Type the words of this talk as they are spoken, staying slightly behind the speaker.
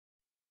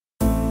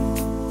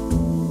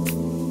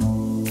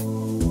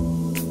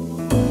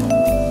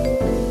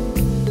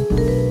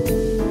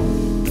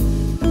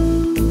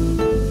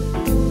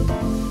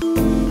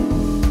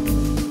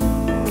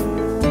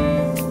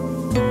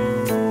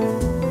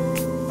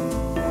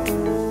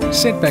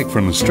Set back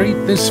from the street,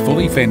 this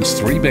fully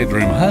fenced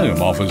 3-bedroom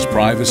home offers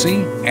privacy,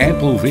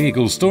 ample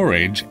vehicle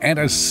storage and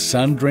a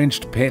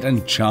sun-drenched pet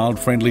and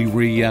child-friendly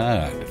rear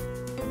yard,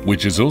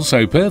 which is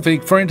also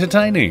perfect for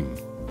entertaining.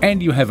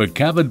 And you have a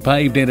covered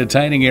paved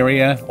entertaining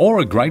area or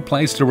a great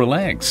place to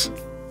relax.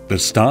 The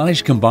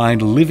stylish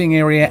combined living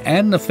area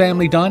and the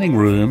family dining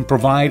room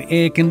provide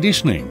air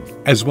conditioning,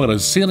 as well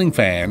as ceiling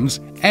fans,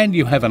 and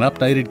you have an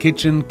updated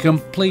kitchen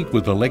complete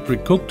with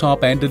electric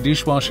cooktop and a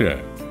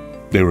dishwasher.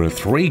 There are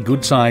 3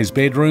 good-sized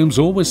bedrooms,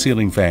 all with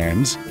ceiling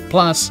fans,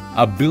 plus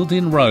a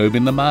built-in robe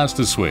in the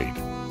master suite.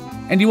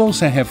 And you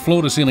also have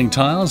floor-to-ceiling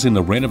tiles in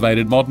the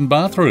renovated modern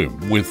bathroom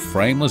with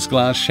frameless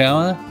glass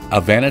shower,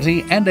 a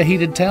vanity and a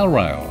heated towel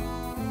rail.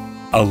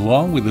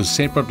 Along with a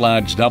separate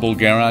large double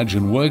garage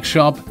and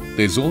workshop,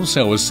 there's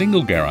also a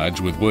single garage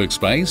with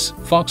workspace,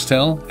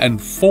 foxtel and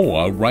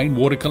 4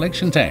 rainwater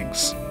collection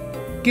tanks.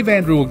 Give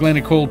Andrew or Glenn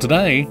a call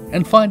today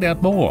and find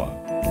out more.